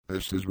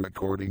This is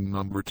recording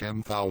number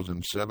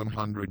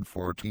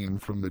 10,714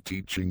 from the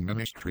teaching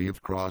ministry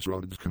of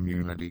Crossroads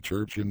Community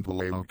Church in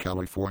Vallejo,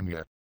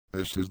 California.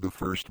 This is the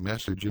first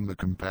message in the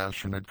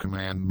Compassionate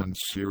Commandments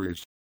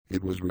series.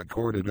 It was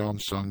recorded on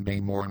Sunday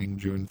morning,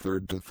 June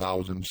 3rd,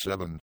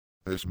 2007.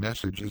 This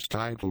message is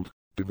titled,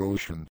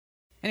 Devotion.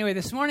 Anyway,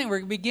 this morning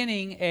we're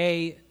beginning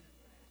a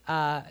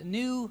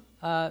new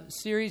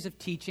series of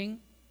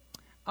teaching.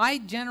 I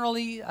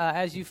generally,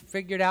 as you've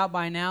figured out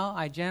by now,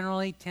 I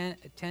generally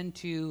tend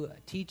to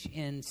teach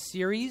in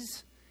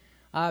series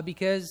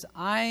because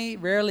I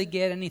rarely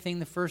get anything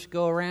the first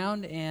go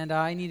around, and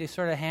I need to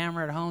sort of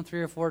hammer it home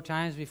 3 or 4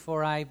 times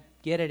before I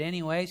get it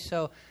anyway.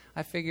 So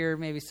I figure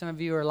maybe some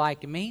of you are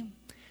like me.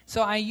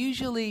 So I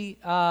usually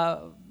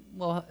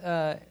will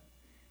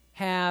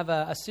have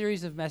a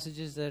series of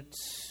messages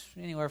that's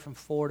anywhere from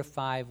 4 to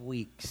 5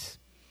 weeks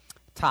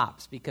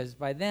tops, because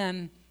by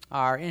then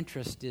our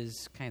interest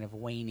is kind of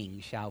waning,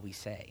 shall we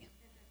say.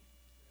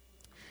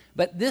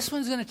 But this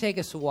one's going to take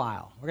us a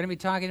while. We're going to be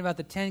talking about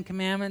the 10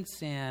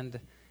 Commandments, and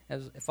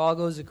if all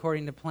goes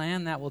according to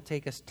plan, that will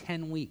take us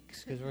 10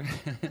 weeks, because we're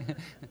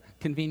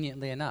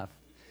conveniently enough.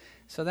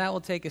 So that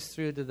will take us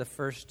through to the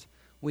first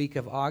week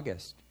of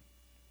August.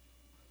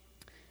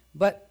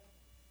 But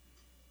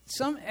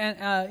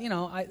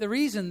the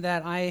reason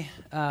that I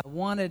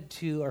wanted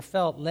to, or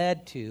felt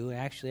led to,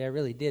 actually I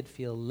really did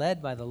feel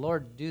led by the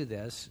Lord to do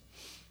this,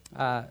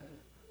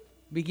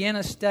 begin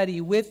a study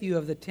with you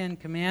of the 10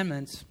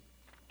 Commandments,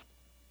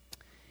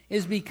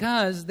 is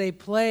because they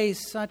play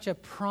such a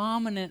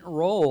prominent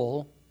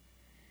role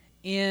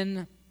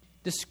in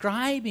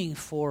describing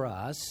for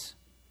us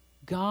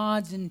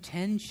God's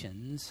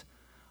intentions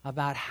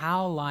about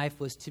how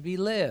life was to be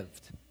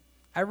lived.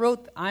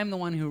 I'm the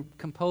one who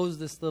composed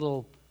this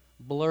little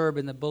blurb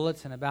in the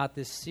bulletin about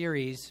this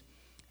series,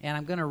 and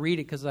I'm going to read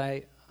it because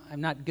I'm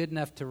not good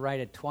enough to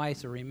write it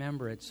twice or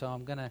remember it, so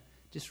I'm going to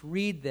just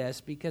read this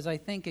because I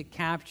think it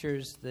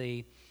captures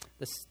I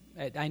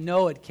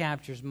know it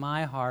captures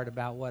my heart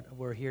about what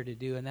we're here to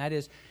do, and that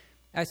is,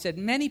 I said,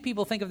 many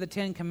people think of the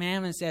 10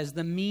 Commandments as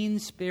the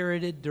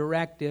mean-spirited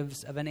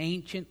directives of an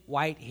ancient,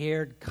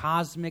 white-haired,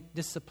 cosmic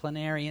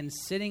disciplinarian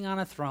sitting on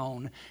a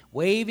throne,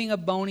 waving a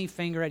bony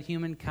finger at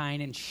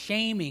humankind and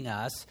shaming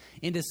us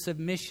into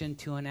submission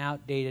to an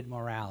outdated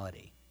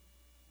morality.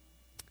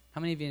 How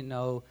many of you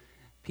know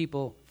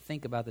people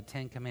think about the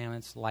 10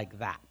 Commandments like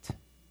that?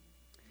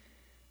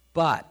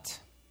 But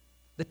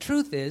the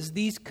truth is,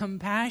 these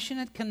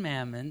compassionate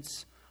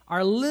commandments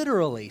are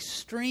literally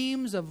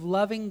streams of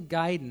loving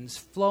guidance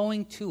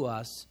flowing to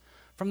us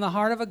from the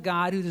heart of a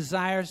God who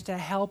desires to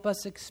help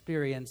us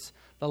experience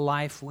the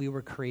life we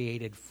were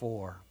created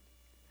for.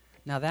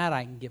 Now that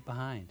I can get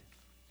behind.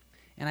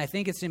 And I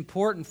think it's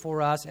important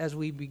for us as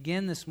we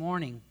begin this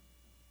morning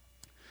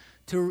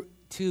to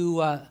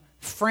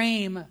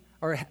frame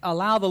or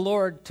allow the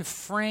Lord to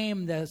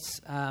frame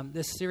this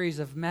series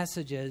of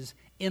messages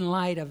in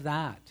light of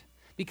that.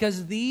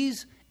 Because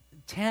these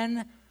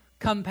 10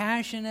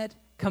 compassionate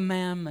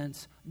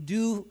commandments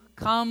do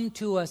come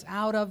to us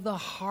out of the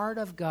heart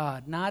of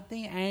God, not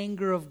the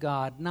anger of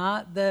God,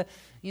 not the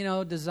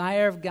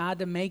desire of God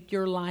to make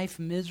your life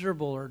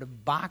miserable or to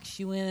box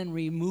you in and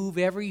remove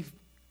every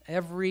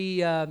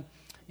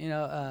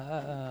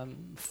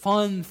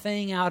fun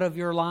thing out of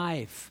your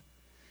life,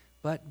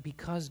 but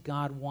because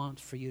God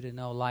wants for you to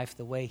know life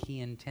the way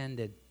He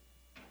intended.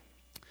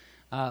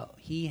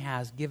 He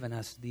has given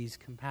us these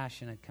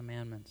compassionate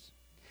commandments.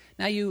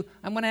 Now,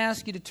 I'm going to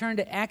ask you to turn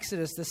to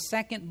Exodus, the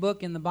second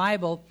book in the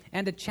Bible,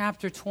 and to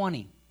chapter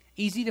 20.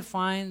 Easy to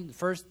find.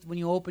 First, when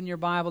you open your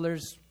Bible,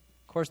 there's,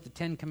 of course, the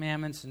 10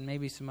 Commandments and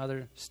maybe some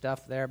other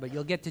stuff there, but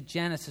you'll get to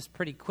Genesis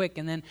pretty quick.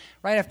 And then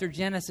right after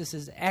Genesis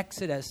is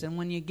Exodus. And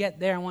when you get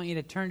there, I want you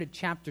to turn to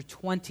chapter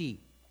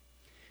 20.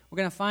 We're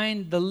going to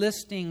find the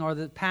listing or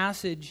the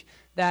passage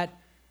that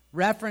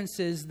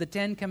references the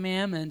 10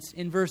 Commandments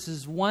in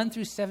verses 1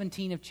 through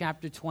 17 of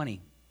chapter 20.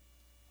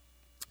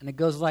 And it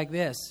goes like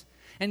this.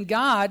 And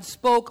God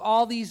spoke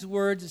all these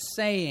words,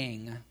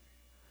 saying,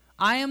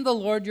 I am the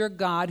Lord your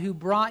God who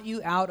brought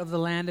you out of the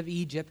land of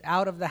Egypt,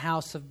 out of the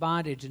house of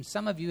bondage. And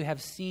some of you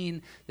have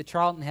seen the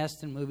Charlton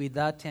Heston movie,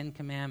 The 10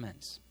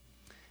 Commandments.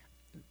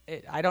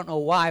 I don't know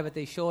why, but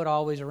they show it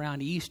always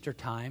around Easter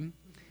time.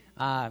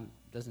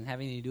 Doesn't have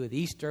anything to do with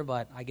Easter,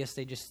 but I guess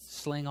they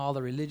just sling all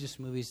the religious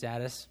movies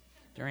at us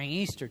during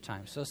Easter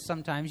time. So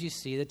sometimes you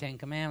see the 10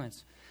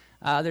 Commandments.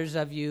 Others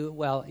of you,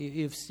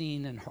 you've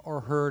seen or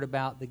heard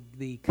about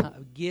the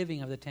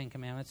giving of the 10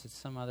 Commandments at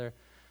some other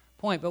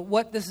point. But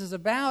what this is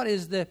about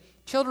is the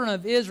children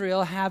of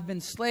Israel have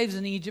been slaves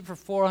in Egypt for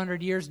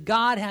 400 years.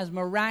 God has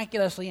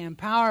miraculously and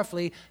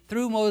powerfully,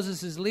 through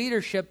Moses'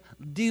 leadership,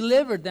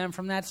 delivered them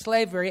from that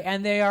slavery,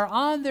 and they are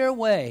on their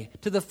way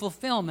to the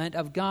fulfillment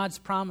of God's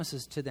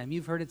promises to them.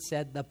 You've heard it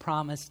said, the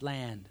promised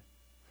land.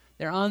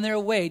 They're on their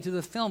way to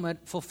the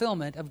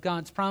fulfillment of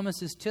God's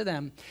promises to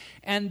them.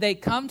 And they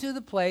come to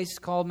the place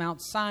called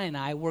Mount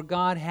Sinai where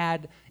God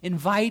had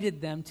invited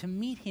them to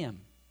meet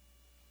Him.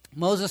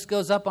 Moses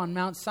goes up on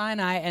Mount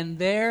Sinai, and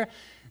there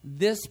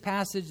This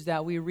passage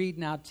that we read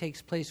now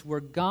takes place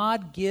where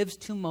God gives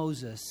to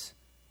Moses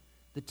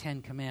the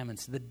Ten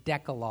Commandments, the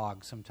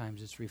Decalogue,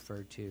 sometimes it's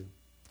referred to.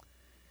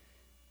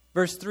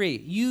 Verse 3,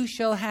 you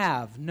shall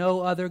have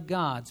no other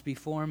gods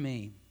before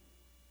me.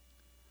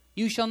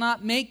 You shall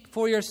not make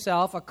for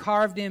yourself a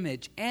carved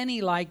image,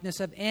 any likeness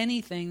of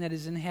anything that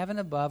is in heaven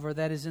above, or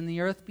that is in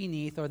the earth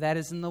beneath, or that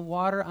is in the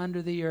water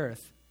under the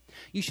earth.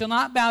 You shall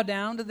not bow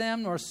down to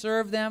them, nor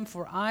serve them,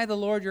 for I, the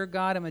Lord your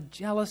God, am a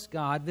jealous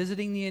God,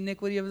 visiting the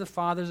iniquity of the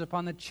fathers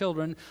upon the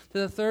children, to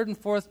the third and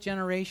fourth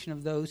generation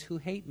of those who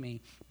hate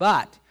me,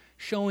 but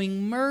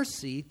showing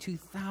mercy to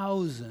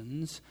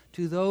thousands,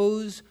 to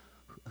those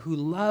who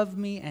love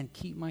me and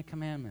keep my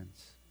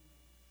commandments.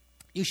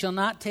 You shall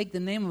not take the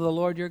name of the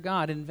Lord your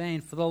God in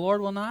vain, for the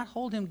Lord will not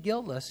hold him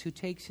guiltless who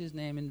takes his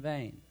name in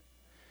vain.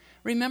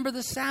 Remember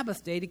the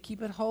Sabbath day to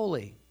keep it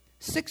holy.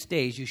 6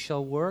 days you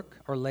shall work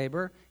or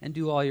labor and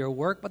do all your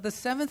work, but the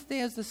seventh day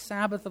is the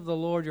Sabbath of the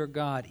Lord your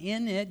God.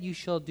 In it you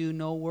shall do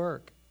no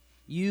work.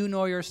 You,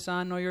 nor your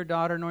son, nor your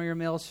daughter, nor your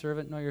male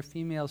servant, nor your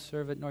female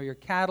servant, nor your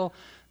cattle,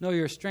 nor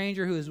your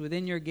stranger who is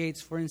within your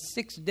gates. For in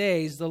 6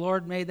 days the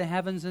Lord made the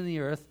heavens and the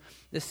earth,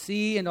 the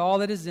sea and all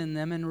that is in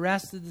them, and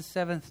rested the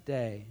seventh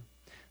day.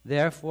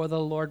 Therefore the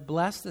Lord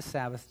blessed the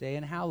Sabbath day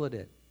and hallowed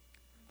it.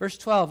 Verse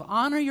 12,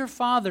 honor your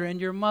father and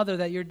your mother,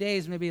 that your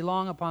days may be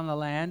long upon the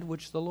land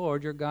which the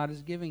Lord your God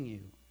is giving you.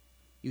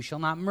 You shall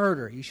not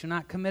murder. You shall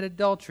not commit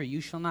adultery.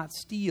 You shall not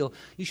steal.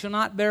 You shall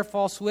not bear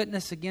false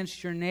witness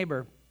against your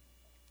neighbor.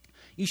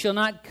 You shall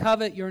not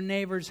covet your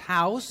neighbor's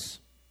house.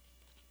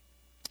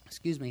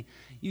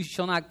 You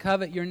shall not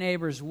covet your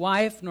neighbor's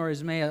wife, nor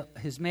his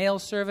male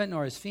servant,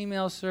 nor his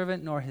female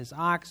servant, nor his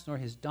ox, nor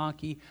his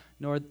donkey,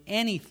 nor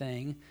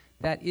anything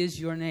that is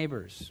your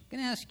neighbor's. I'm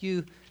going to ask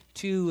you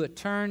to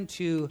turn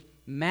to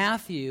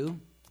Matthew.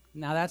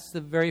 Now that's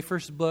the very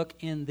first book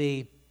in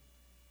the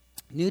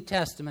New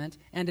Testament,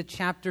 and to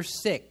chapter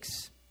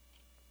 6.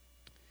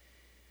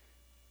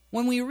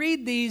 When we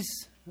read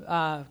these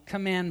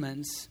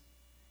commandments,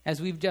 as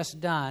we've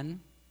just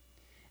done,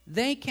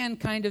 they can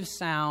kind of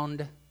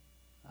sound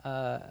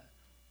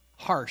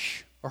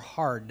harsh or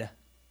hard.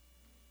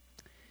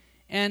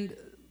 And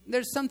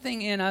there's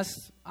something in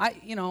us,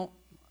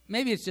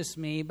 maybe it's just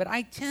me, but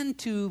I tend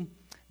to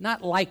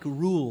not like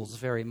rules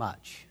very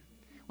much.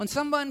 When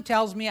someone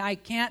tells me I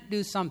can't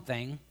do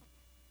something,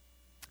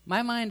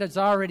 my mind is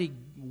already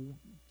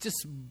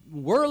just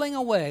whirling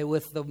away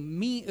with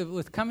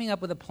coming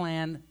up with a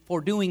plan for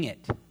doing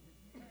it.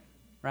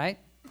 Right?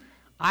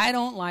 I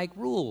don't like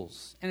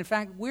rules. And in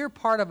fact, we're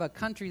part of a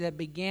country that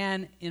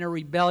began in a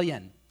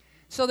rebellion.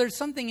 So there's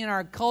something in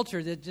our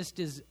culture that just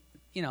is,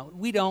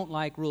 we don't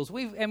like rules.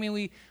 We've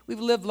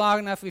lived long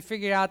enough. We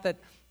figured out that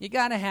you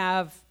got to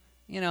have,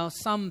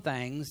 some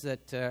things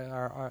that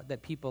that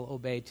people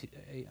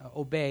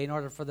obey in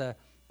order for the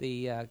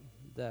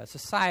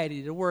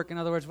society to work. In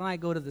other words, when I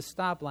go to the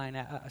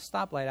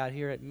stoplight out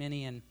here at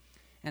Minnie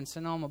and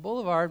Sonoma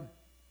Boulevard,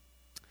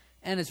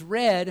 and it's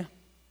red,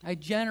 I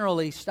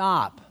generally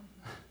stop.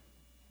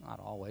 Not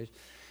always,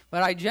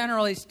 but I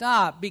generally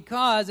stop,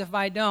 because if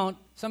I don't,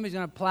 somebody's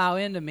going to plow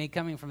into me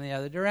coming from the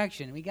other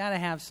direction. We got to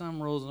have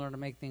some rules in order to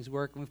make things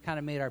work, and we've kind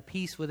of made our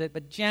peace with it,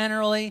 but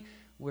generally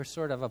we're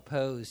sort of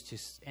opposed to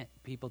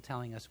people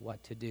telling us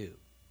what to do.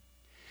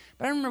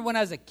 But I remember when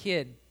I was a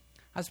kid,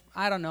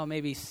 I don't know,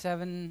 maybe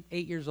 7,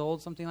 8 years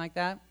old, something like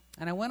that,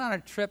 and I went on a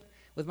trip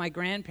with my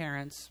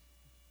grandparents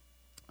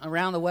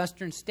around the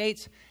western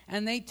states,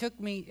 and they took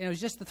me, it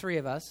was just the three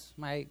of us,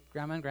 my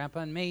grandma and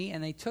grandpa and me,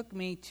 and they took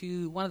me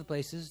to one of the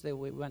places that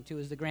we went to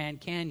was the Grand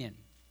Canyon.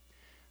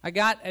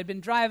 I'd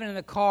been driving in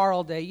the car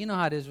all day. You know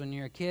how it is when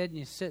you're a kid and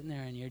you're sitting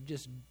there and you're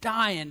just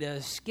dying to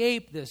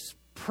escape this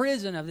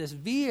prison of this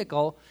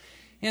vehicle.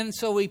 And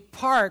so we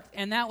parked,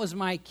 and that was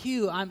my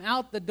cue. I'm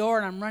out the door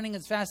and I'm running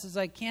as fast as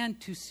I can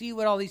to see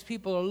what all these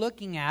people are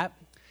looking at.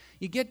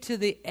 You get to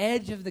the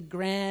edge of the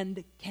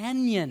Grand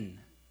Canyon.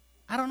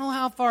 I don't know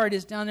how far it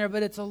is down there,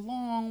 but it's a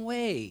long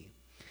way.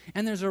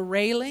 And there's a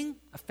railing,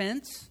 a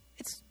fence.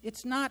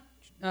 It's not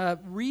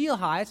real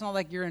high. It's not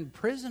like you're in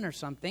prison or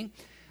something,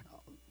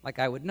 like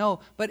I would know.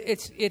 But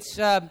it's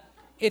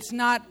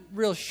not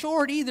real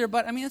short either.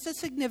 But I mean, it's a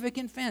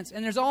significant fence.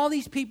 And there's all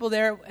these people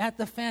there at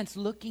the fence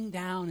looking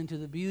down into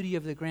the beauty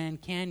of the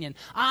Grand Canyon.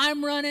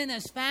 I'm running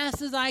as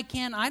fast as I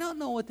can. I don't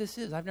know what this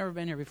is. I've never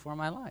been here before in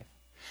my life.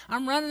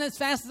 I'm running as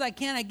fast as I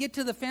can. I get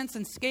to the fence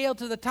and scale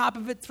to the top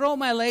of it, throw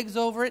my legs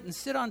over it, and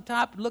sit on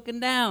top looking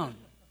down.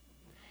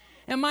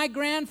 And my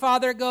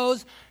grandfather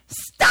goes,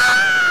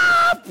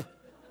 "Stop!"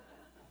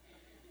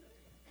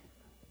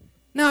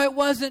 Now, it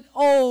wasn't,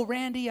 "Oh,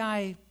 Randy,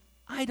 I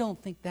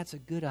don't think that's a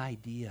good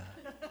idea.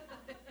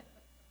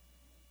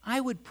 I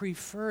would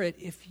prefer it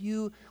if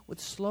you would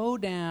slow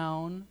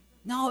down."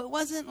 No, it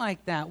wasn't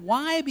like that.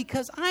 Why?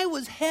 Because I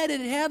was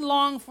headed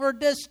headlong for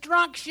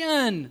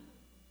destruction.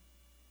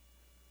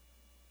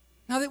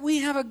 Now that we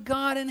have a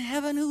God in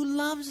heaven who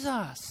loves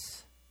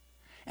us.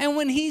 And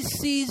when he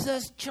sees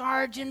us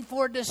charging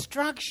for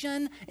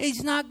destruction,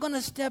 he's not going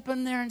to step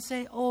in there and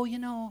say, "Oh,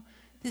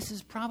 this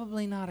is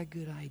probably not a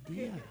good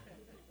idea.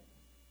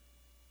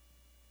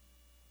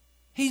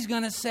 He's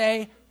going to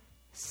say,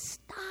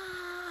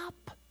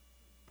 stop.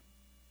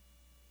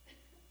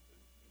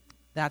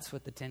 That's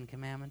what the Ten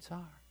Commandments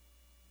are.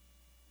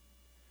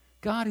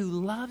 God who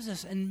loves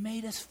us and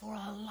made us for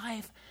a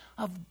life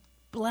of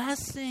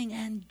blessing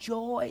and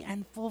joy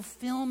and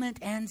fulfillment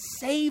and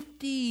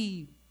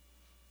safety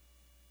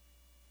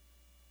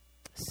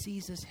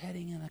sees us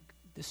heading in a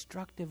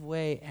destructive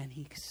way, and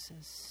he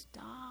says,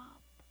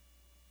 stop.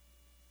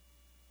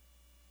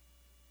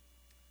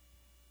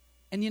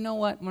 And you know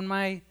what? When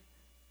my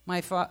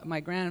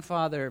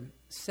grandfather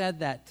said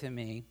that to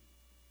me,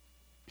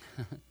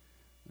 it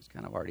was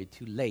kind of already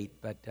too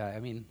late, but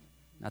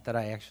not that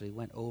I actually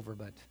went over,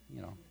 but,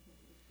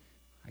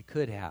 I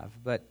could have.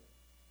 But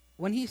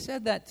when he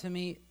said that to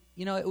me,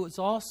 it was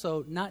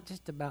also not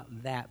just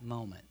about that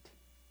moment.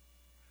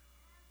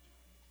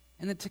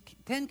 And the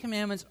Ten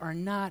Commandments are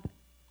not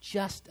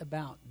just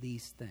about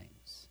these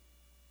things.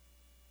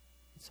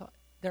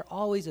 They're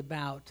always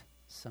about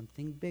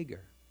something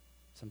bigger,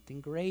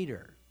 something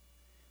greater.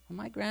 When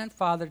my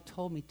grandfather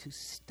told me to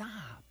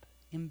stop,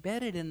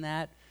 embedded in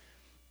that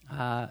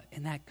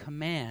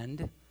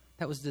command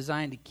that was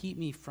designed to keep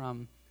me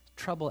from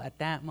trouble at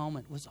that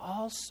moment was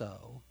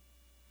also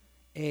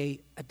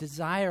a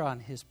desire on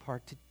his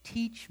part to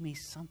teach me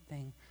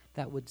something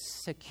that would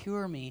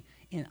secure me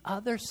in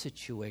other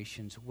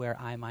situations where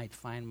I might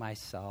find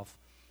myself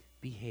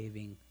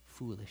behaving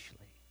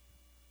foolishly.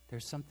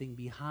 There's something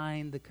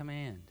behind the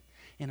command.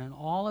 And in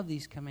all of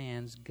these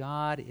commands,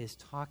 God is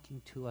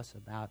talking to us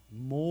about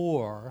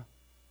more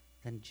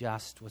than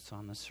just what's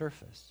on the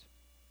surface.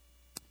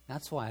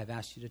 That's why I've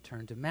asked you to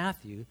turn to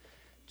Matthew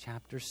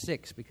chapter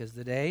 6, because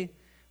today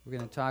we're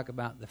going to talk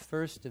about the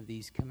first of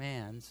these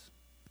commands.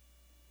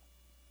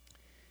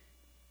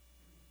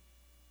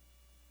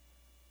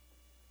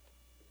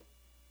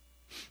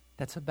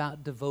 That's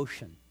about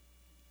devotion.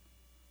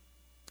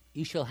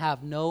 You shall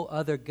have no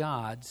other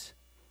gods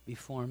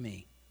before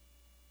me.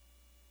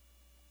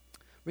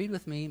 Read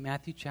with me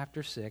Matthew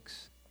chapter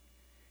 6,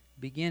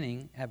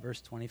 beginning at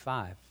verse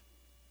 25.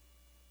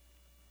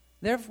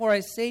 Therefore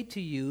I say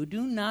to you,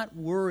 do not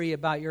worry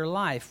about your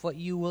life, what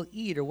you will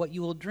eat or what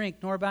you will drink,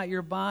 nor about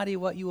your body,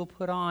 what you will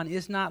put on.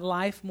 Is not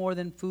life more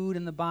than food,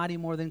 and the body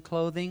more than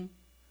clothing?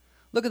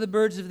 Look at the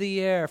birds of the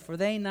air, for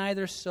they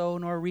neither sow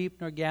nor reap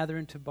nor gather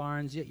into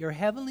barns, yet your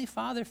heavenly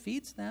Father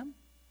feeds them.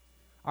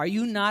 Are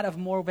you not of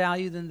more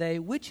value than they?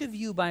 Which of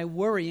you by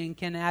worrying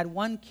can add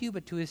 1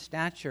 cubit to his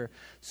stature?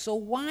 So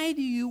why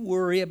do you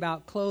worry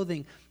about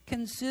clothing?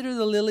 Consider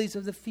the lilies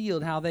of the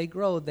field, how they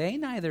grow. They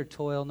neither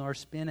toil nor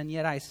spin, and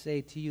yet I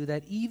say to you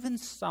that even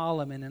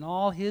Solomon in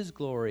all his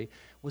glory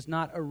was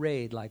not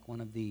arrayed like one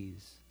of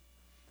these.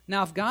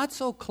 Now if God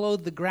so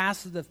clothed the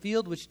grass of the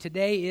field, which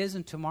today is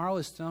and tomorrow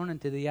is thrown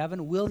into the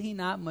oven, will he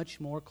not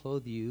much more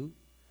clothe you,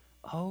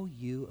 O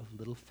you of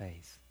little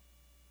faith?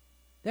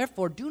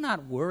 Therefore do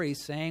not worry,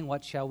 saying,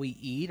 what shall we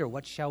eat, or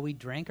what shall we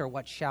drink, or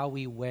what shall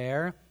we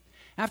wear?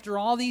 After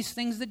all these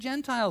things the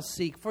Gentiles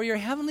seek, for your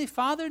heavenly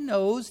Father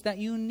knows that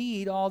you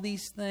need all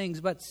these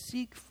things. But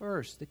seek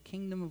first the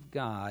kingdom of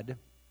God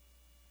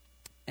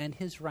and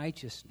his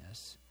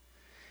righteousness,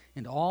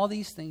 and all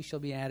these things shall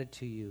be added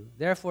to you.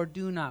 Therefore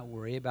do not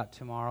worry about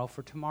tomorrow,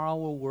 for tomorrow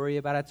will worry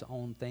about its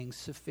own things.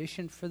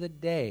 Sufficient for the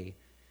day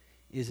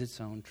is its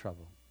own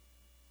trouble.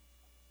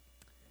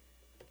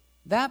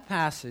 That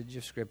passage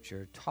of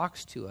Scripture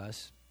talks to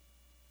us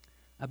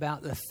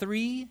about the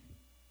three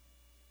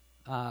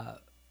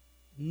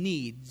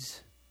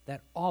needs that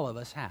all of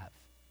us have.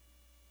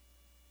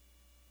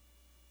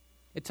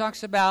 It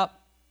talks about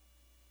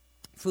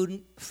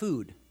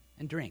food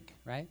and drink,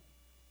 right?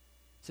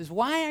 It says,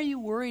 why are you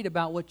worried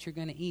about what you're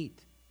going to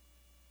eat?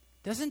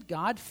 Doesn't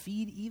God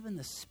feed even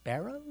the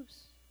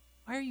sparrows?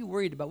 Why are you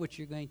worried about what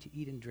you're going to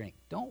eat and drink?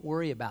 Don't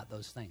worry about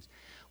those things.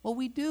 Well,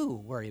 we do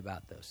worry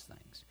about those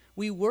things.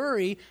 We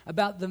worry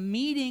about the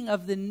meeting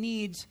of the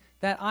needs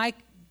that I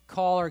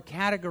call or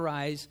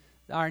categorize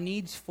our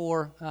needs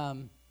for,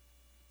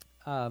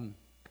 I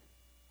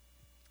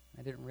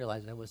didn't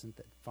realize I wasn't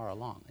that far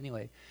along.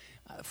 Anyway,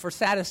 for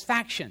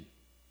satisfaction.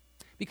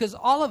 Because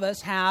all of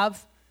us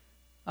have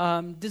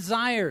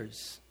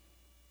desires,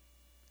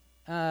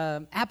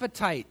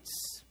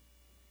 appetites,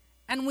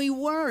 and we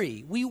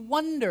worry. We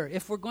wonder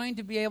if we're going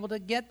to be able to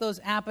get those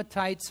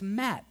appetites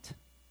met.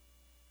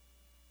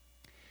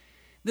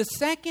 The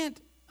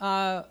second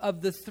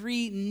of the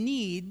three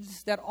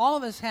needs that all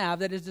of us have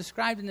that is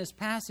described in this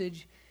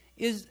passage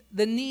is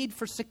the need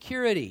for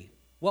security.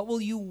 What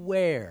will you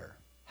wear?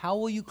 How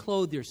will you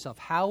clothe yourself?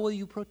 How will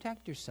you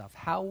protect yourself?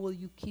 How will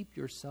you keep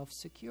yourself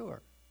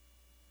secure?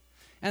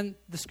 And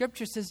the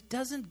Scripture says,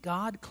 doesn't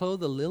God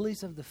clothe the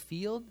lilies of the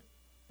field?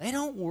 They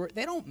don't worry.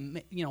 They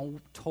don't,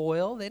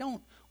 toil. They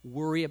don't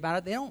worry about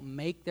it. They don't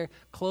make their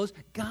clothes.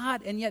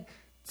 God, and yet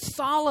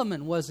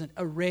Solomon wasn't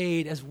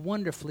arrayed as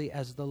wonderfully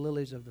as the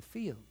lilies of the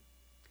field.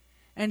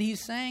 And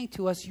he's saying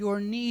to us,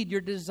 your need,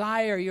 your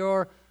desire,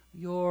 your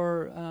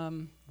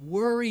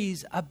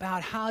worries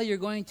about how you're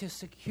going to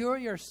secure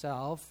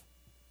yourself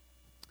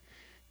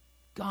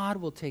God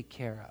will take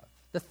care of.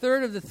 The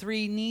third of the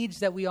three needs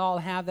that we all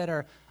have that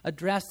are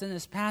addressed in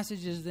this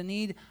passage is the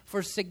need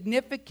for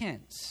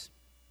significance.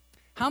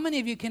 How many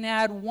of you can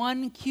add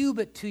 1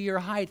 cubit to your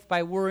height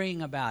by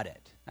worrying about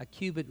it? A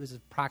cubit was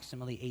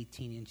approximately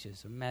 18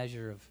 inches, a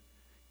measure of,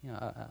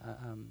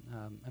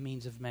 a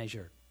means of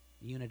measure,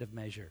 a unit of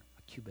measure,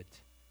 a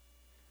cubit.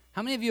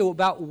 How many of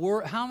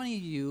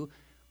you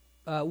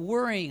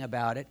worrying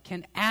about it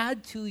can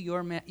add to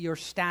your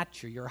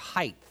stature, your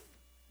height?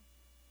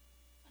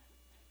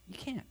 You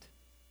can't.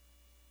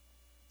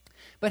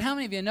 But how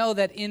many of you know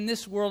that in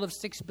this world of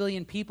 6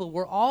 billion people,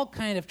 we're all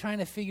kind of trying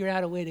to figure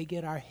out a way to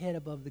get our head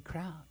above the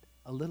crowd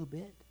a little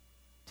bit,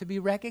 to be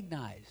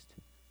recognized,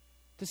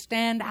 to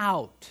stand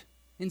out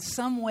in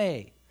some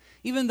way.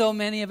 Even though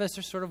many of us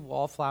are sort of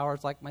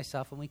wallflowers like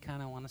myself and we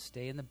kind of want to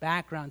stay in the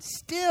background,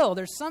 still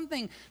there's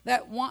something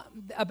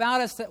about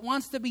us that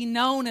wants to be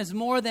known as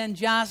more than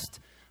just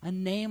a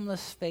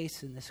nameless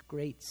face in this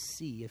great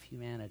sea of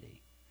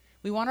humanity.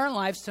 We want our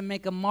lives to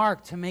make a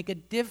mark, to make a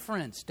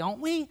difference, don't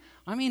we?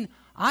 I mean,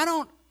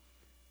 I'm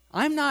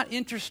not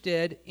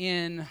interested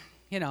in,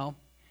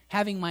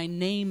 having my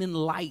name in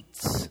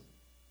lights,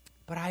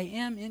 but I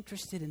am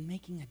interested in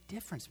making a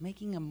difference,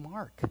 making a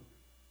mark.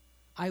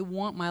 I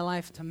want my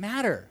life to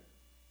matter.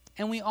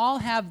 And we all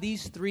have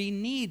these three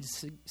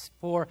needs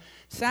for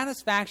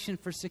satisfaction,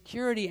 for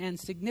security, and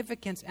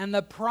significance. And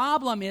the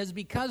problem is,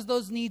 because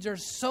those needs are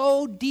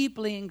so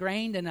deeply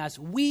ingrained in us,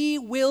 we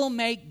will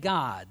make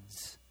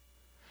gods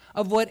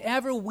of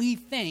whatever we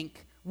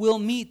think will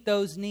meet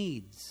those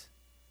needs.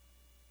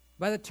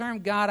 By the term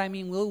God, I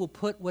mean we'll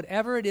put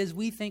whatever it is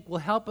we think will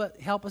help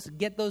us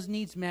get those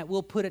needs met,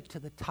 we'll put it to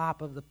the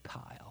top of the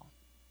pile.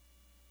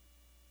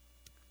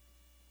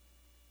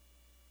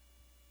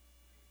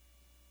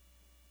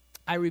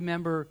 I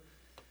remember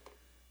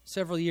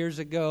several years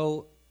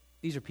ago,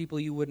 these are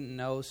people you wouldn't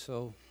know,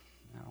 so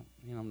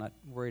I'm not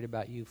worried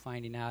about you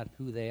finding out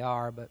who they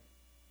are, but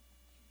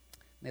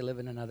they live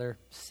in another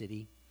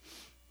city,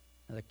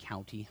 another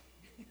county.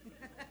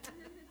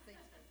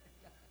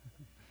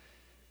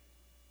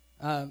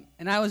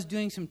 And I was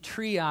doing some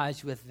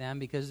triage with them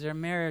because their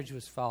marriage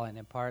was falling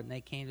apart, and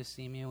they came to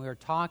see me, and we were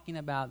talking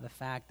about the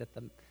fact that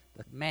the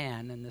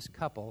man in this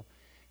couple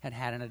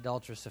had an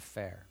adulterous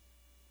affair.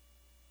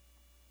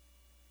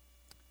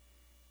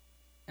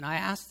 And I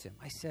asked him,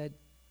 I said,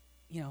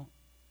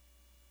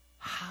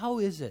 how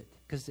is it,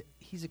 because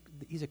he's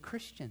a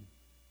Christian,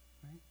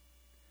 right?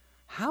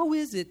 How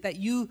is it that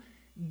you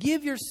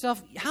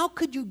how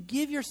could you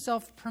give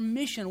yourself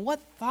permission? What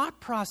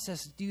thought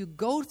process do you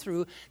go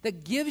through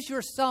that gives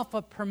yourself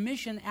a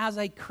permission as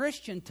a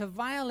Christian to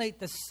violate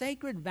the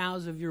sacred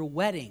vows of your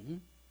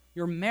wedding,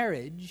 your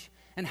marriage,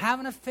 and have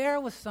an affair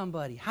with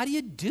somebody? How do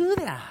you do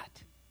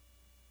that?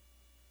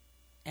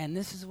 And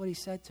this is what he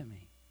said to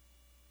me.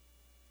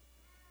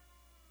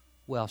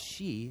 Well,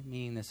 she,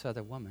 meaning this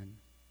other woman,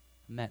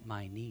 met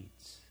my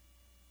needs.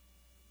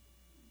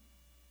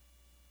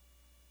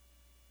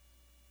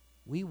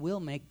 We will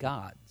make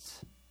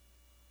gods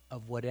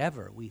of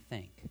whatever we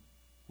think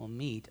will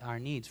meet our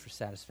needs for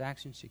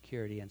satisfaction,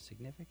 security, and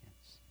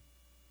significance.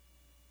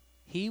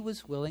 He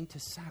was willing to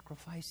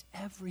sacrifice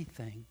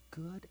everything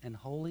good and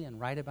holy and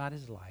right about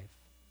his life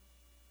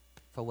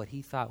for what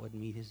he thought would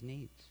meet his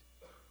needs.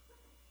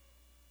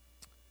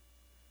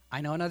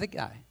 I know another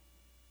guy.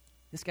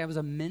 This guy was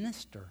a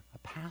minister, a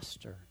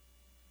pastor.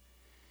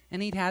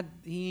 And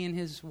he and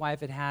his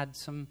wife had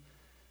some,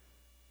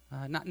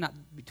 not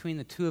between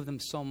the two of them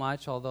so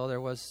much, although there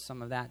was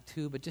some of that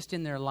too, but just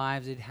in their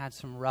lives they'd had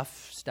some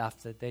rough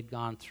stuff that they'd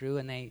gone through,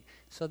 and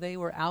so they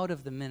were out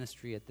of the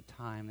ministry at the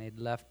time. They'd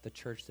left the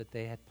church that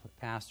they had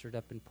pastored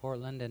up in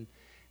Portland in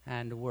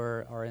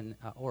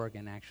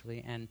Oregon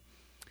actually, and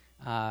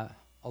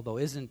although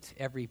isn't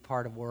every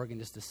part of Oregon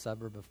just a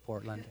suburb of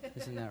Portland?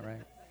 Isn't that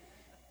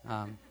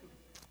right?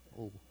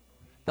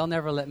 They'll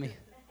never let me.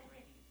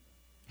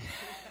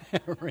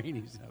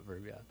 Rainy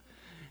suburb,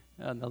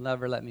 yeah. They'll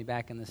never let me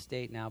back in the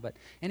state now. But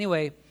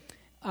anyway,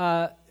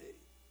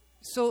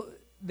 so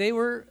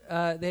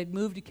they'd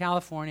moved to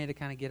California to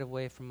kind of get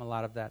away from a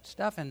lot of that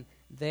stuff, and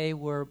they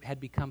had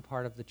become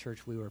part of the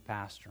church we were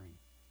pastoring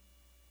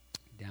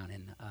down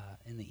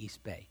in the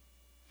East Bay.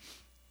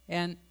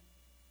 And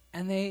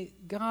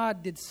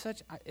God did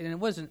such, and it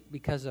wasn't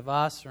because of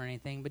us or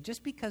anything, but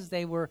just because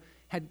they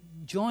had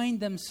joined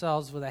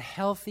themselves with a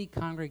healthy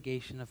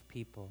congregation of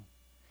people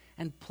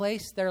and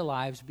placed their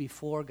lives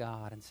before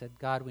God and said,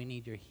 God, we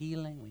need your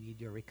healing, we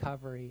need your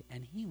recovery,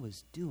 and he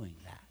was doing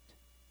that.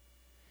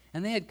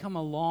 And they had come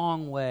a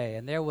long way,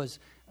 and there was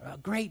a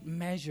great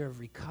measure of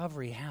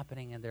recovery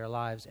happening in their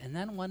lives. And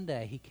then one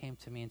day he came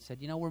to me and said,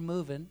 we're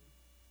moving.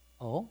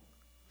 Oh?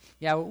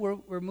 Yeah,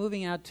 we're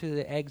moving out to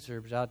the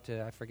exurbs, out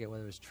to, I forget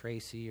whether it was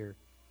Tracy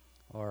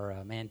or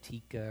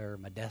Manteca or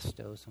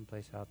Modesto,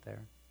 someplace out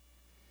there.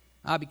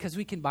 Because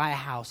we can buy a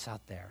house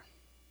out there.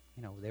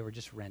 They were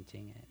just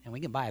renting it. And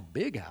we can buy a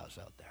big house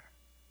out there.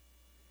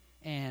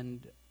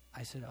 And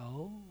I said,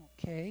 oh,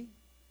 okay.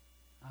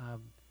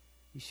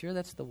 You sure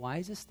that's the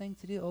wisest thing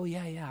to do? Oh,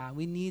 yeah.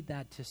 We need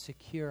that to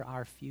secure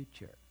our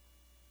future.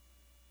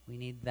 We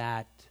need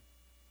that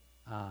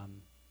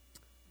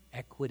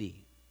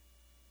equity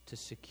to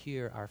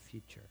secure our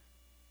future.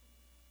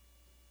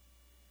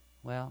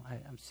 Well,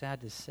 I'm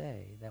sad to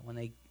say that when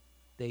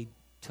they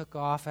took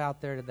off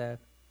out there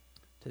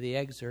to the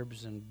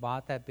exurbs and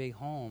bought that big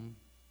home,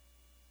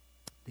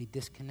 they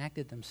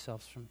disconnected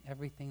themselves from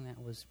everything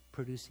that was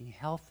producing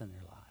health in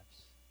their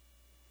lives.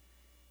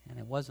 And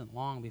it wasn't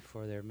long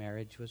before their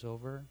marriage was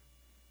over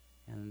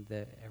and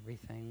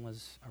everything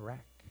was a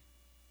wreck.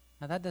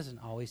 Now, that doesn't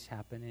always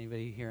happen.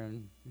 Anybody here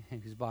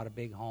who's bought a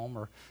big home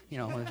or,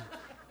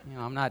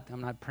 I'm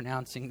not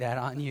pronouncing that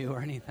on you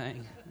or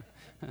anything.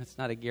 It's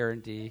not a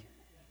guarantee.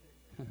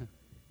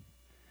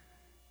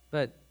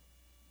 But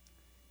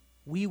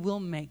we will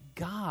make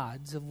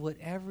gods of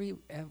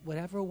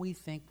whatever we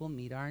think will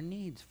meet our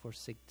needs for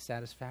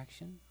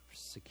satisfaction, for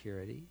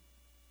security.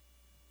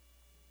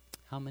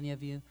 How many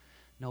of you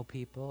know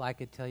people? I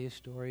could tell you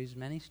stories,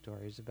 many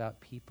stories, about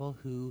people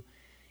who,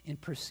 in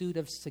pursuit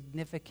of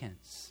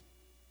significance,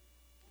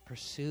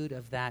 pursuit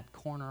of that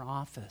corner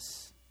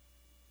office,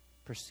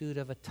 pursuit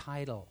of a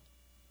title,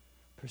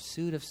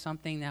 pursuit of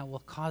something that will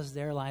cause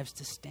their lives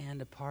to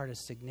stand apart as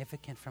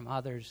significant from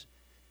others,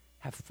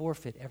 have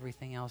forfeit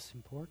everything else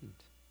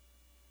important.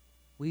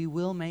 We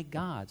will make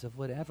gods of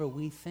whatever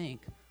we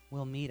think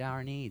will meet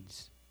our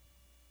needs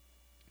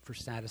for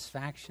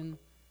satisfaction,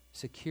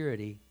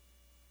 security,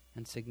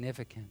 and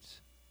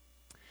significance.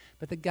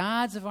 But the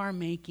gods of our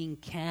making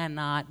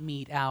cannot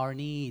meet our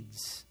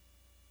needs.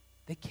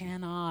 They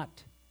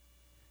cannot.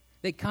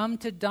 They come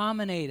to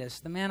dominate us.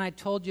 The man I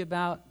told you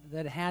about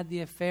that had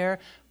the affair,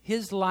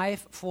 his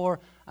life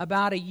for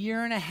about a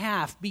year and a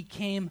half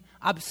became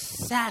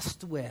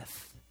obsessed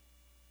with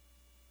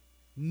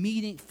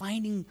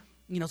finding,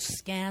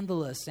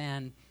 scandalous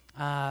and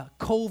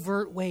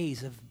covert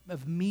ways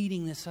of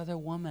meeting this other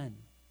woman.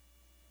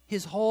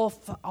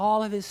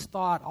 All of his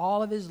thought,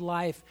 all of his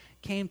life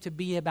came to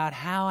be about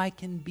how I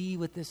can be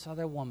with this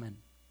other woman.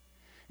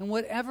 And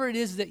whatever it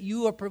is that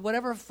you are,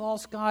 whatever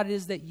false god it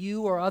is that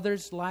you or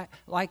others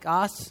like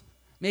us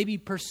may be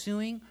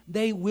pursuing,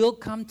 they will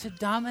come to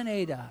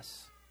dominate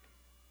us.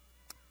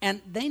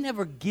 And they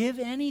never give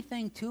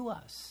anything to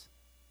us.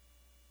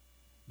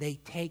 They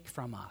take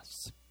from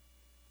us.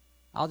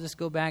 I'll just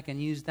go back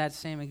and use that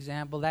same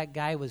example. That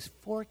guy was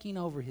forking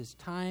over his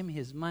time,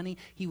 his money.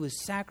 He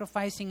was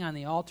sacrificing on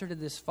the altar to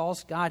this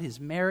false god, his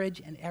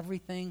marriage and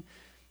everything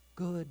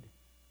good.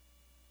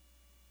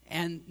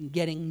 And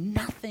getting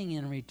nothing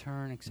in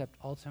return except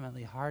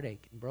ultimately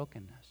heartache and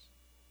brokenness.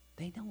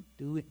 They don't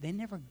do it. They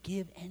never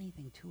give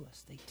anything to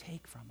us. They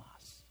take from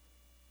us.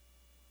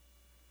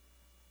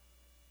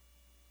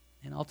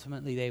 And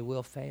ultimately they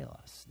will fail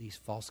us, these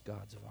false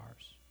gods of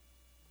ours.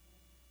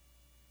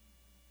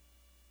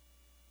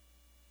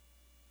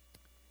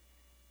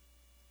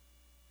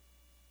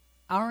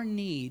 Our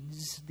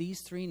needs,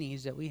 these three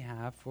needs that we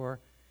have for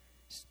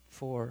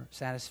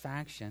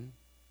satisfaction,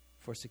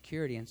 for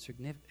security and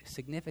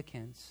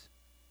significance,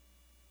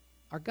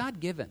 are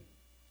God-given.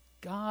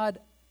 God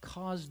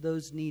caused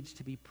those needs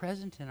to be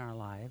present in our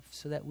lives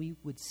so that we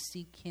would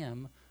seek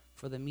Him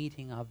for the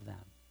meeting of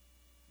them.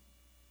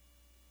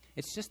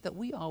 It's just that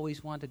we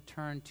always want to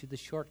turn to the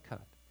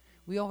shortcut.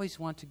 We always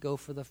want to go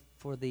for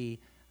the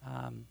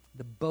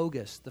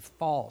bogus, the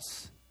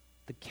false,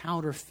 the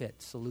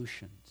counterfeit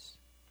solutions.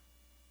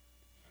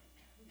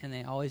 And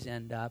they always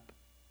end up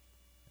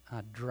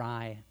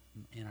dry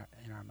in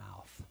our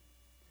mouth.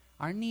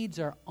 Our needs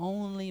are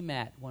only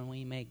met when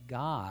we make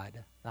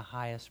God the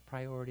highest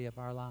priority of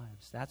our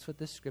lives. That's what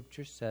the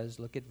Scripture says.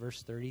 Look at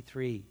verse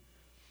 33.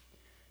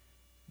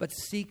 But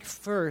seek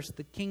first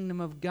the kingdom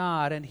of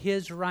God and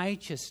His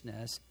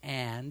righteousness,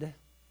 and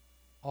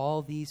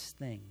all these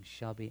things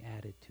shall be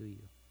added to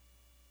you.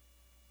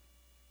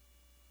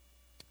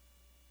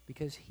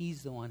 Because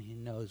He's the one who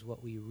knows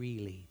what we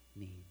really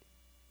need.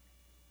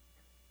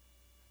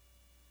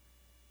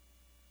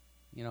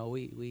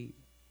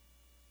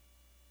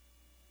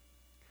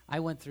 I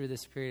went through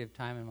this period of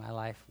time in my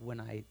life when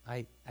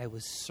I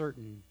was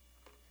certain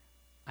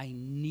I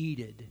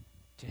needed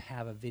to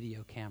have a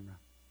video camera.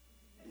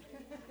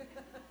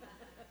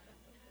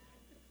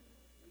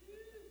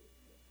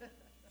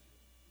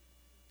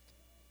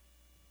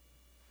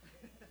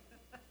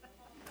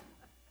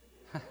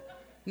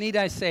 Need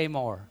I say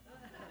more?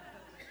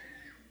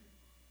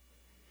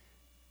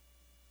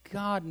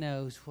 God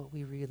knows what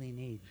we really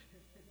need.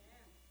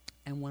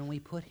 And when we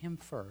put Him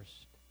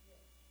first,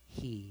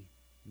 He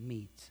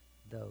meets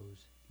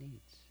those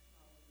needs.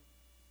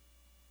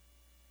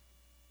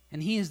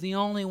 And He is the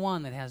only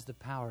one that has the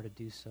power to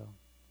do so.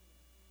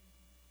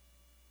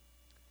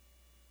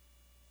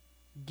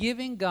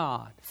 Giving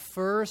God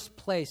first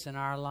place in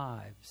our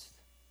lives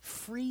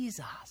frees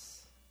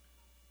us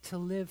to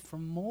live for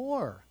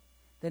more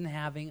than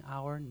having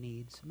our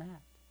needs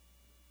met.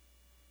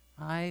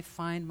 I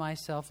find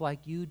myself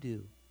like you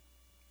do,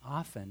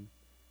 often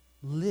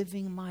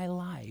living my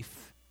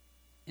life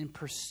in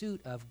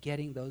pursuit of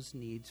getting those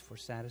needs for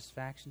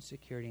satisfaction,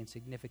 security, and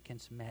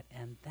significance met,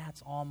 and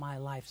that's all my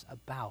life's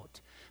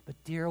about. But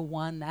dear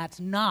one, that's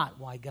not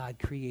why God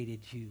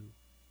created you.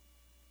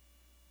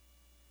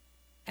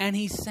 And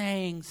he's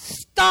saying,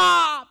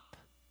 stop!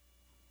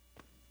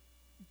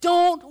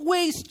 Don't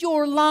waste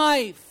your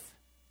life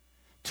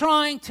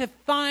trying to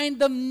find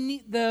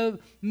the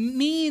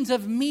means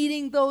of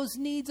meeting those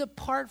needs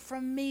apart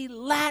from me.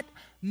 Let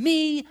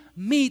me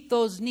meet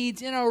those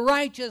needs in a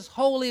righteous,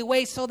 holy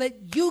way so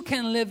that you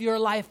can live your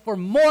life for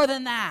more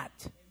than that.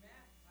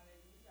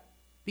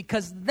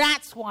 Because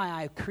that's why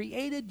I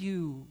created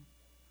you,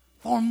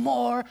 for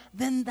more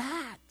than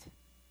that.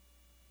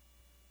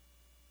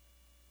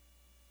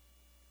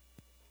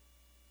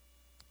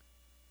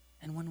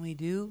 And when we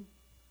do,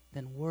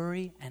 then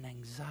worry and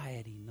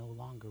anxiety no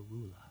longer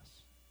rule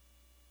us.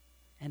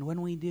 And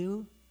when we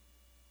do,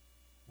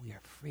 we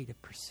are free to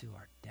pursue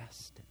our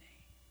destiny.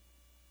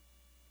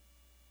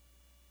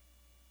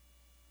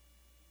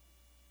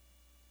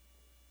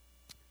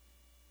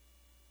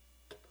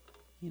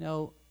 You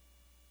know,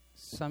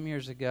 some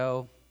years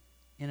ago,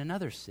 in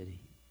another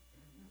city,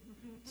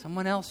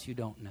 someone else you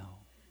don't know,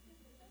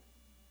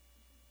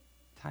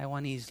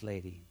 Taiwanese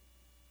lady.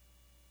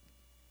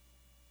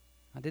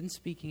 I didn't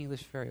speak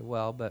English very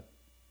well, but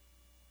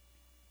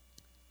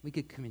we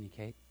could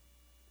communicate.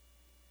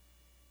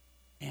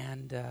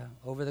 And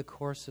over the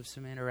course of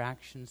some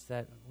interactions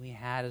that we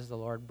had as the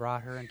Lord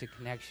brought her into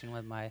connection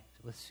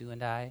with Sue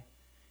and I,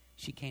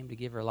 she came to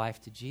give her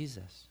life to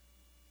Jesus.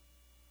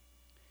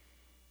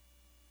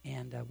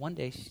 And one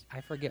day,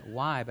 I forget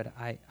why, but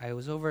I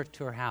was over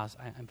to her house.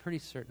 I'm pretty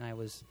certain I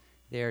was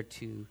there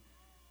to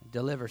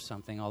deliver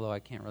something, although I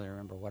can't really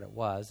remember what it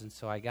was. And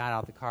so I got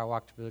out the car,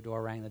 walked to the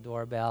door, rang the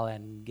doorbell,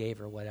 and gave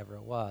her whatever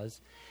it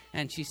was.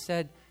 And she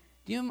said,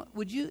 you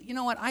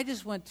know what, I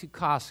just went to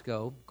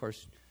Costco. Of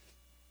course,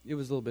 it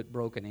was a little bit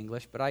broken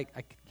English, but I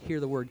could hear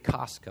the word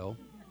Costco.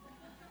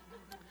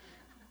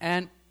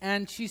 And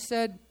she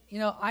said,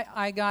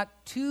 I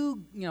got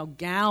 2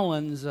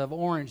 gallons of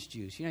orange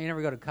juice. You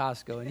never go to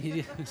Costco. And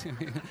she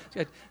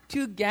had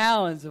 2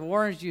 gallons of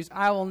orange juice.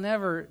 I will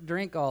never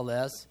drink all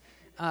this.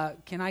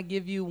 Can I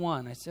give you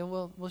one? I said,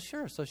 well,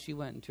 sure. So she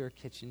went into her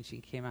kitchen.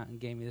 She came out and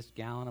gave me this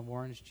gallon of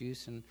orange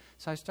juice. And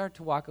so I start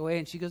to walk away,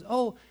 and she goes,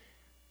 oh,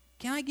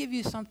 can I give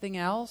you something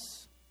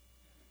else?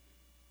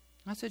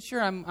 I said,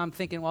 sure. I'm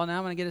thinking, well, now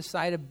I'm going to get a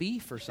side of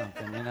beef or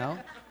something,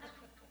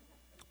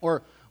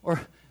 or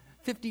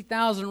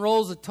 50,000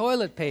 rolls of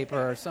toilet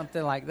paper or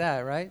something like that,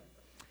 right?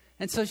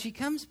 And so she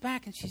comes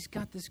back, and she's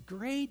got this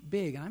great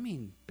big, I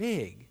mean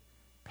big,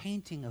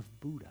 painting of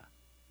Buddha.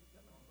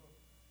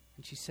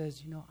 And she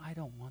says, I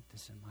don't want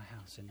this in my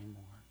house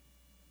anymore.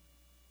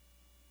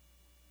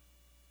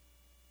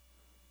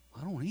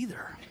 I don't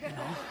either,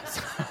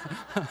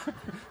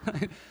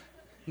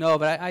 No,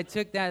 but I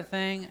took that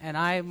thing, and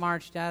I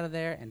marched out of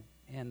there,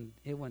 and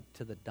it went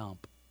to the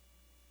dump.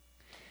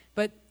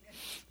 But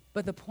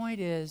the point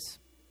is,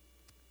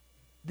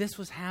 this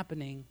was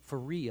happening for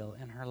real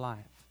in her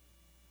life.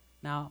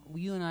 Now,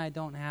 you and I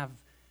don't have,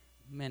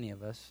 many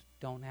of us,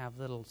 don't have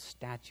little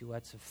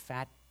statuettes of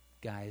fat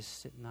guys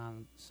sitting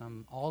on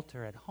some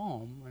altar at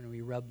home when we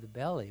rub the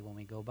belly when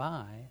we go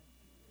by.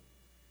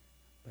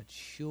 But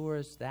sure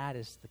as that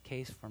is the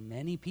case for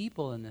many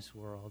people in this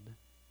world,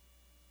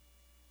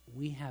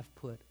 we have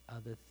put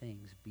other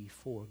things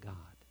before God.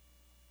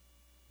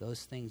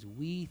 Those things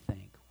we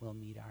think will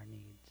meet our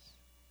needs.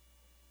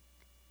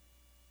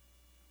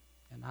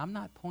 And I'm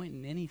not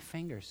pointing any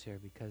fingers here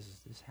because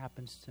this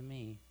happens to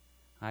me.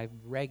 I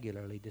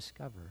regularly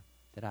discover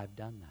that I've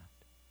done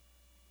that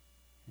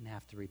and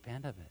have to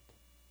repent of it.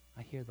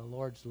 I hear the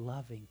Lord's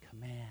loving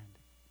command,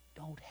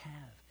 don't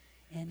have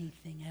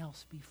anything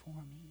else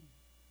before me.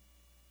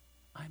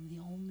 I'm the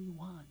only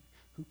one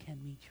who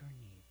can meet your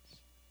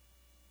needs.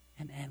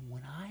 And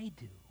when I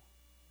do,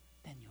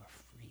 then you're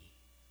free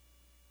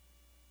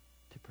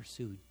to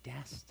pursue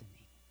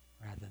destiny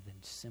rather than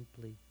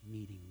simply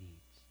meeting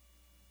needs.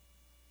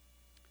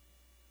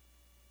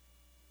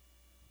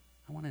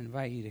 I want to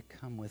invite you to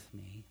come with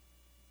me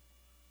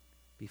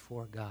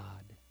before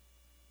God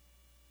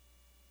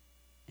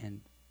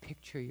and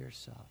picture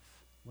yourself,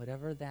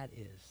 whatever that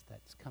is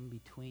that's come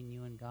between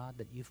you and God,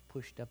 that you've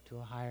pushed up to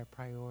a higher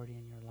priority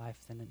in your life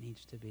than it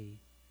needs to be.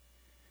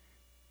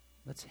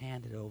 Let's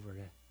hand it over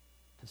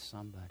to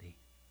somebody.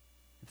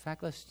 In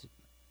fact,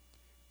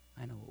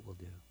 I know what we'll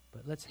do,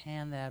 but let's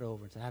hand that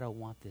over and say, I don't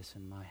want this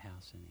in my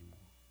house anymore.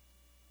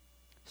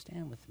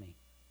 Stand with me.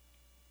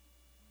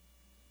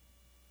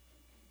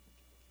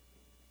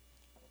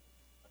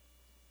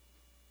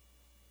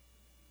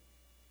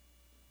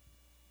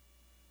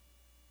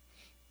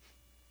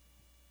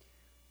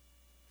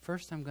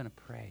 First, I'm going to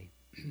pray.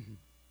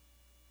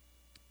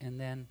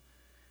 And then,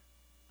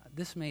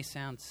 this may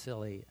sound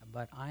silly,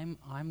 but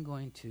I'm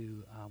going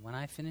to, when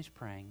I finish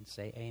praying and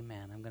say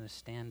amen, I'm going to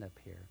stand up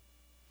here.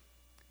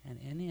 And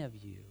any of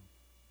you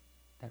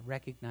that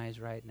recognize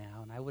right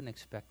now, and I wouldn't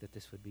expect that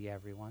this would be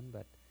everyone,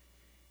 but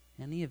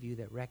any of you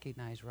that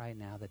recognize right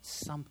now that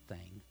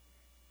something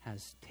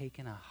has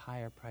taken a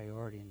higher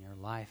priority in your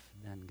life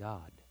than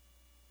God.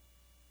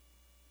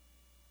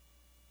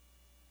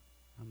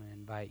 I'm going to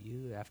invite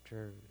you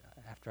after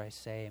I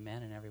say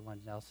amen and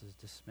everyone else is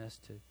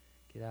dismissed to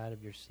get out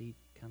of your seat,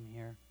 come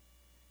here,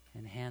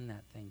 and hand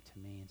that thing to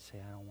me and say,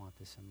 I don't want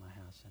this in my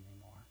house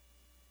anymore.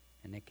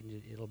 And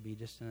it'll be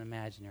just an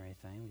imaginary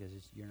thing because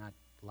you're not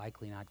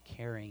likely not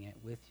carrying it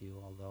with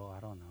you, although I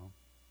don't know.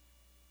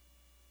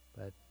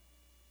 But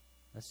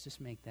let's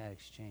just make that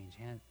exchange.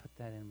 Put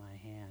that in my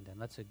hand and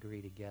let's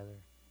agree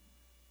together.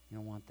 You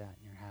don't want that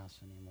in your house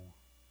anymore.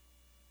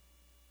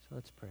 So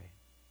let's pray.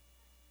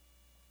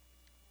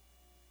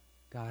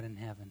 God in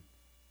heaven,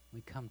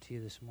 we come to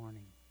you this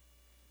morning,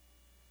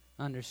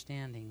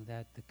 understanding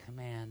that the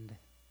command,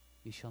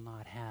 you shall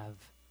not have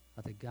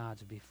other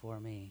gods before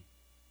me,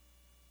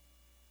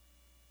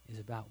 is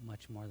about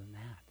much more than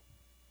that.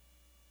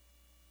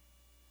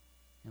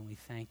 And we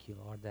thank you,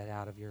 Lord, that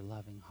out of your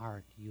loving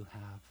heart you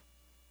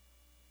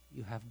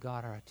have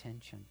got our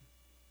attention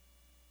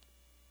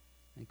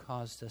and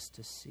caused us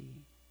to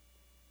see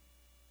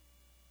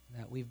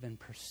that we've been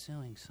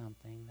pursuing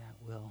something that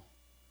will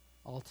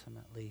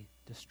ultimately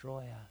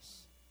destroy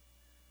us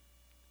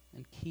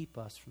and keep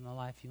us from the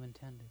life you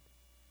intended.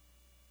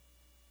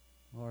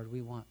 Lord,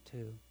 we want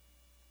to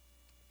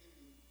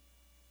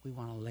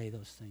lay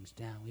those things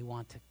down. We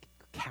want to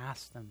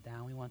cast them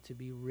down. We want to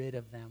be rid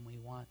of them.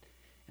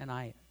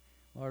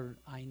 Lord,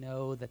 I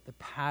know that the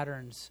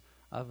patterns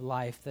of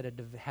life that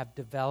have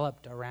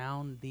developed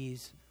around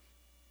these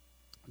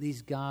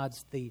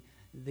gods, the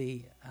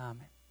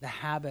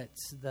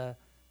habits, the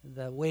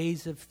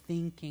ways of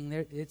thinking,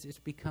 it's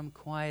become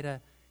quite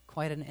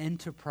an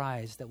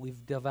enterprise that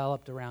we've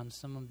developed around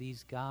some of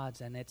these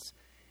gods, and it's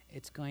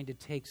going to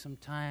take some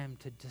time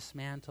to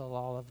dismantle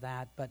all of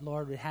that. But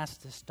Lord, it has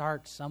to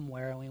start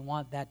somewhere, and we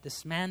want that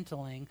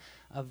dismantling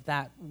of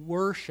that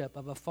worship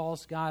of a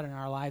false god in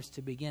our lives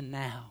to begin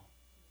now.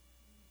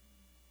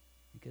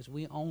 Because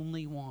we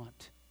only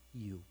want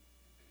you.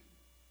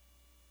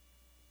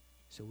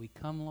 So we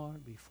come,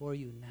 Lord, before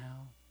you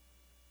now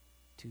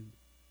to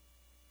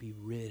be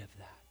rid of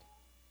that,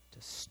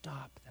 to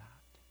stop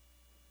that,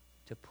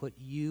 to put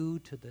you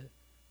to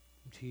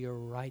your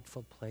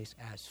rightful place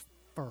as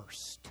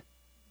first.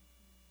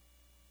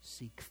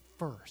 Seek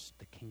first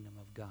the kingdom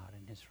of God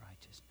and his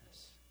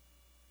righteousness.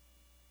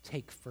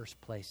 Take first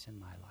place in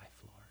my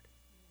life, Lord.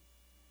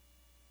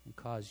 And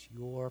cause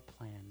your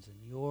plans and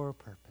your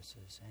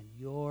purposes and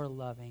your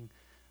loving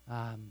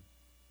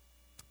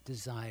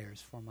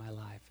desires for my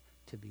life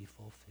to be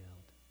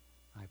fulfilled.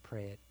 I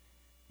pray it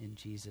in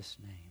Jesus'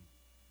 name.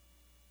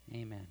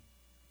 Amen.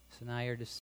 So now you're